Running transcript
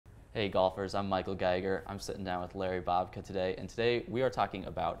Hey golfers, I'm Michael Geiger. I'm sitting down with Larry Bobka today, and today we are talking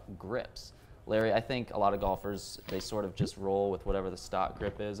about grips. Larry, I think a lot of golfers, they sort of just roll with whatever the stock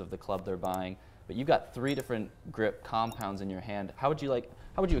grip is of the club they're buying, but you've got 3 different grip compounds in your hand. How would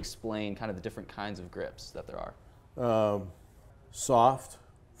you explain kind of the different kinds of grips that there are? Soft,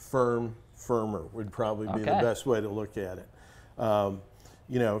 firm, firmer would probably be the best way to look at it.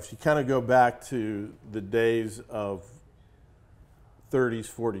 You know, if you kind of go back to the days of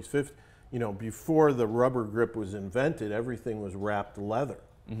 30s, 40s, 50s, you know, before the rubber grip was invented, everything was wrapped leather.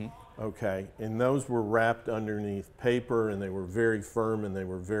 Okay, and those were wrapped underneath paper, and they were very firm and they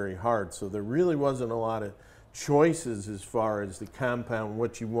were very hard. So there really wasn't a lot of choices as far as the compound,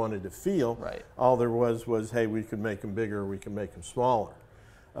 what you wanted to feel. Right. All there was, hey, we could make them bigger, we can make them smaller.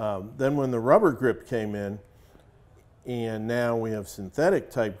 Then when the rubber grip came in, and now we have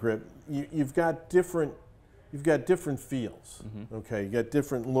synthetic type grip, you've got different feels. Okay, you got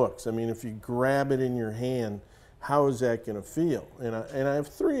different looks. I mean, if you grab it in your hand, how is that going to feel? And I have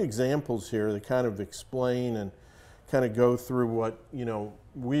 3 examples here that kind of explain and kind of go through what, you know,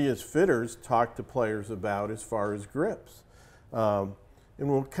 we as fitters talk to players about as far as grips. And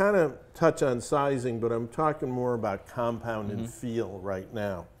we'll kind of touch on sizing, but I'm talking more about compound and feel right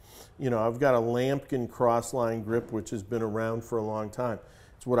now. You know, I've got a lambkin crossline grip, which has been around for a long time.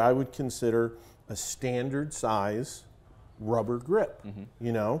 It's what I would consider a standard size rubber grip.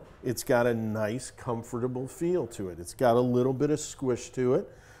 You know, it's got a nice, comfortable feel to it. It's got a little bit of squish to it,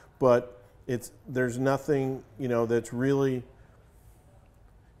 but there's nothing, you know, that's really,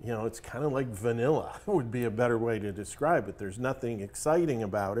 you know, it's kind of like vanilla would be a better way to describe it. There's nothing exciting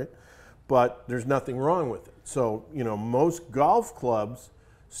about it, but there's nothing wrong with it. So, you know, most golf clubs,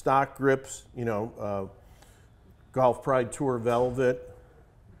 stock grips, you know, Golf Pride Tour Velvet,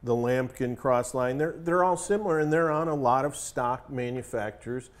 the lambkin crossline, they're all similar, and they're on a lot of stock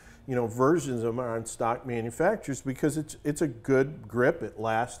manufacturers. You know, versions of them are on stock manufacturers because it's a good grip. It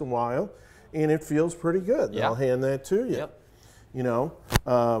lasts a while, and it feels pretty good. Yeah. I'll hand that to you. Yep. You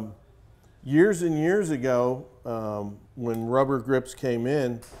know, years and years ago, when rubber grips came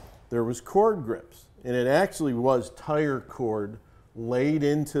in, there was cord grips, and it actually was tire cord laid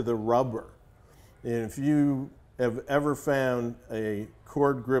into the rubber. And if you have ever found a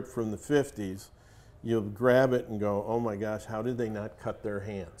cord grip from the 50s, you'll grab it and go, oh my gosh, how did they not cut their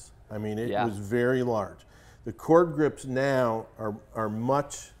hands? I mean, it was very large. The cord grips now are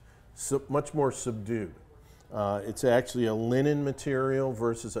much more subdued. It's actually a linen material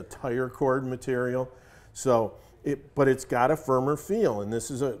versus a tire cord material. So, but it's got a firmer feel, and this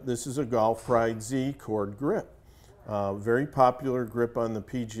is a Golf Pride Z cord grip. Very popular grip on the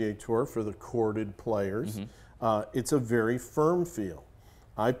PGA Tour for the corded players. It's a very firm feel.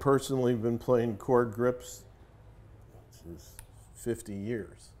 I personally have been playing cord grips 50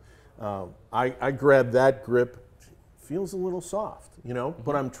 years. I grab that grip, feels a little soft, you know,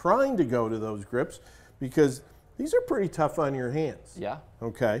 but I'm trying to go to those grips because these are pretty tough on your hands. Yeah.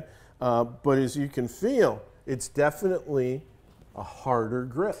 Okay. But as you can feel, it's definitely a harder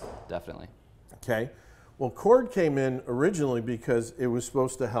grip. Definitely. Okay. Well, cord came in originally because it was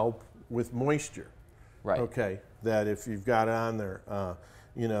supposed to help with moisture. Right. Okay. That if you've got it on there,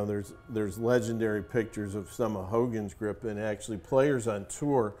 you know, there's legendary pictures of some of Hogan's grip, and actually players on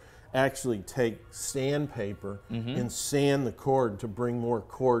tour actually take sandpaper and sand the cord to bring more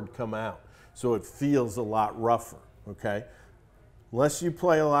cord come out, so it feels a lot rougher. Okay. Unless you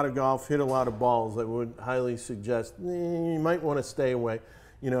play a lot of golf, hit a lot of balls, I would highly suggest you might want to stay away.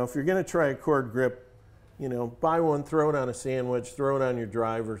 You know, if you're going to try a cord grip, you know, buy one, throw it on a sandwich, throw it on your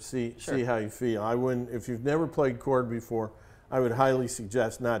driver, see how you feel. I wouldn't, if you've never played cord before, I would highly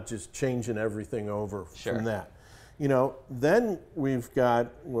suggest not just changing everything over from that. You know, then we've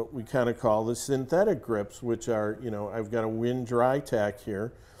got what we kind of call the synthetic grips, which are, you know, I've got a wind dry tack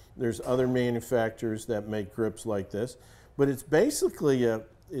here. There's other manufacturers that make grips like this, but it's basically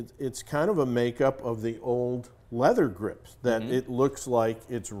it's kind of a makeup of the old leather grips that it looks like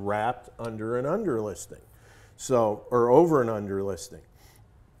it's wrapped under an underlisting. So, or over an underlisting.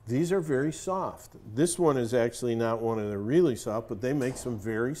 These are very soft. This one is actually not one of the really soft, but they make some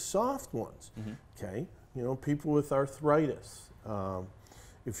very soft ones. Okay, you know, people with arthritis,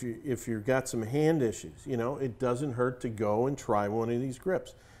 if you've got some hand issues, you know, it doesn't hurt to go and try one of these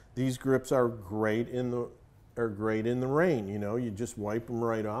grips. These grips are great in the rain. You know, you just wipe them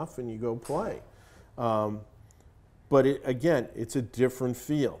right off and you go play. But again, it's a different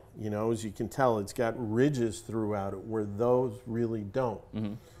feel. You know, as you can tell, it's got ridges throughout it where those really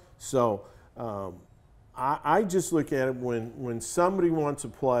don't. So I just look at it when somebody wants to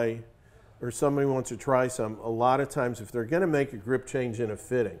play or somebody wants to try some, a lot of times if they're going to make a grip change in a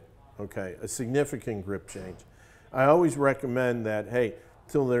fitting, okay, a significant grip change. I always recommend that, hey,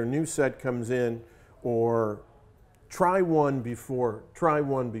 till their new set comes in, or try one before.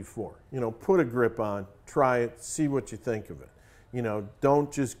 You know, put a grip on, try it, see what you think of it. You know,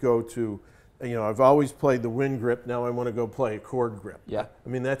 don't just go to, you know, I've always played the wind grip, now I want to go play a cord grip. Yeah. I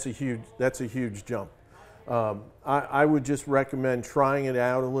mean, that's a huge jump. I would just recommend trying it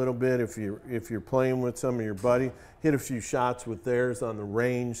out a little bit if you're playing with some of your buddy. Hit a few shots with theirs on the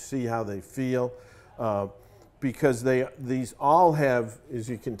range, see how they feel, because these all have, as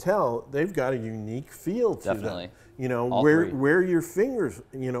you can tell, they've got a unique feel to Definitely. them. You know, All where three. where your fingers,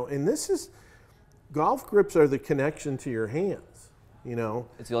 you know, and this is, golf grips are the connection to your hands. You know,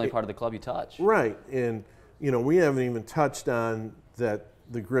 It's the only part of the club you touch. right, and you know, we haven't even touched on that.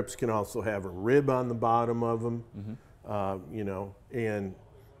 The grips can also have a rib on the bottom of them, you know, and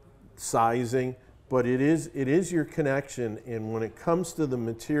sizing. But it is your connection, and when it comes to the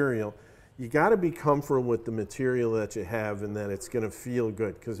material, you got to be comfortable with the material that you have and that it's going to feel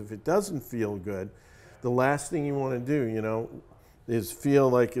good. Because if it doesn't feel good, the last thing you want to do, you know, is feel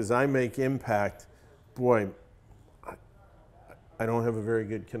like as I make impact, boy, I don't have a very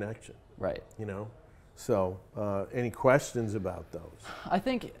good connection. Right. You know. So, any questions about those? I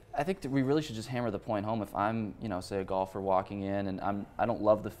think that we really should just hammer the point home. If I'm, you know, say a golfer walking in and I don't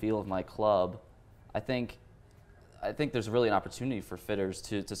love the feel of my club, I think there's really an opportunity for fitters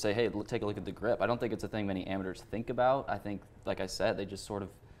to say, hey, take a look at the grip. I don't think it's a thing many amateurs think about. I think, like I said, they just sort of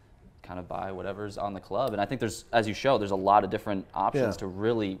kind of buy whatever's on the club. And I think there's, as you show, there's a lot of different options to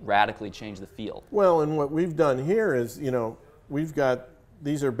really radically change the feel. Well, and what we've done here is, you know, we've got,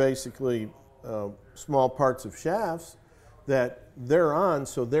 these are basically small parts of shafts that they're on,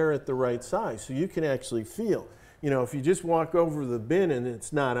 so they're at the right size. So you can actually feel. You know, if you just walk over the bin and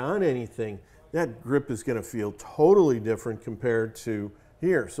it's not on anything, that grip is going to feel totally different compared to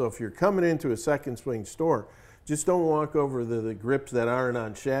here. So if you're coming into a second swing store, just don't walk over the grips that aren't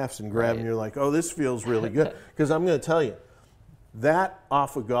on shafts and grab them and you're like, oh, this feels really good. Because I'm going to tell you, that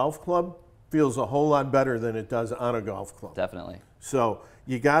off a golf club feels a whole lot better than it does on a golf club. Definitely. So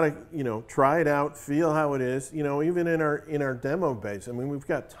you got to, you know, try it out, feel how it is. You know, even in our demo base, I mean, we've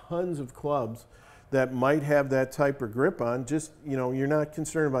got tons of clubs that might have that type of grip on. Just, you know, you're not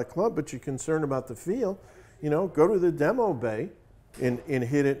concerned about club, but you're concerned about the feel. You know, go to the demo bay and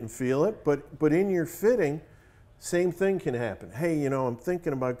hit it and feel it. But in your fitting, same thing can happen. Hey, you know, I'm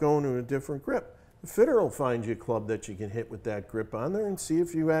thinking about going to a different grip. The fitter will find you a club that you can hit with that grip on there and see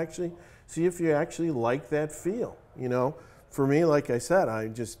if you actually like that feel. You know, for me, like I said, I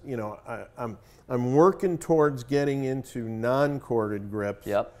just, you know, I'm working towards getting into non-corded grips.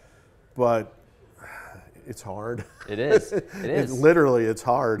 Yep. But it's hard. It is. It is. Literally, it's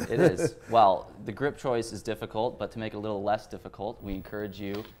hard. It is. Well, the grip choice is difficult, but to make it a little less difficult, we encourage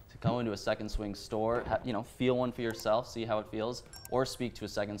you to go into a second swing store, you know, feel one for yourself, see how it feels, or speak to a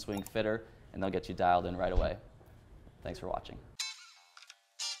second swing fitter, and they'll get you dialed in right away. Thanks for watching.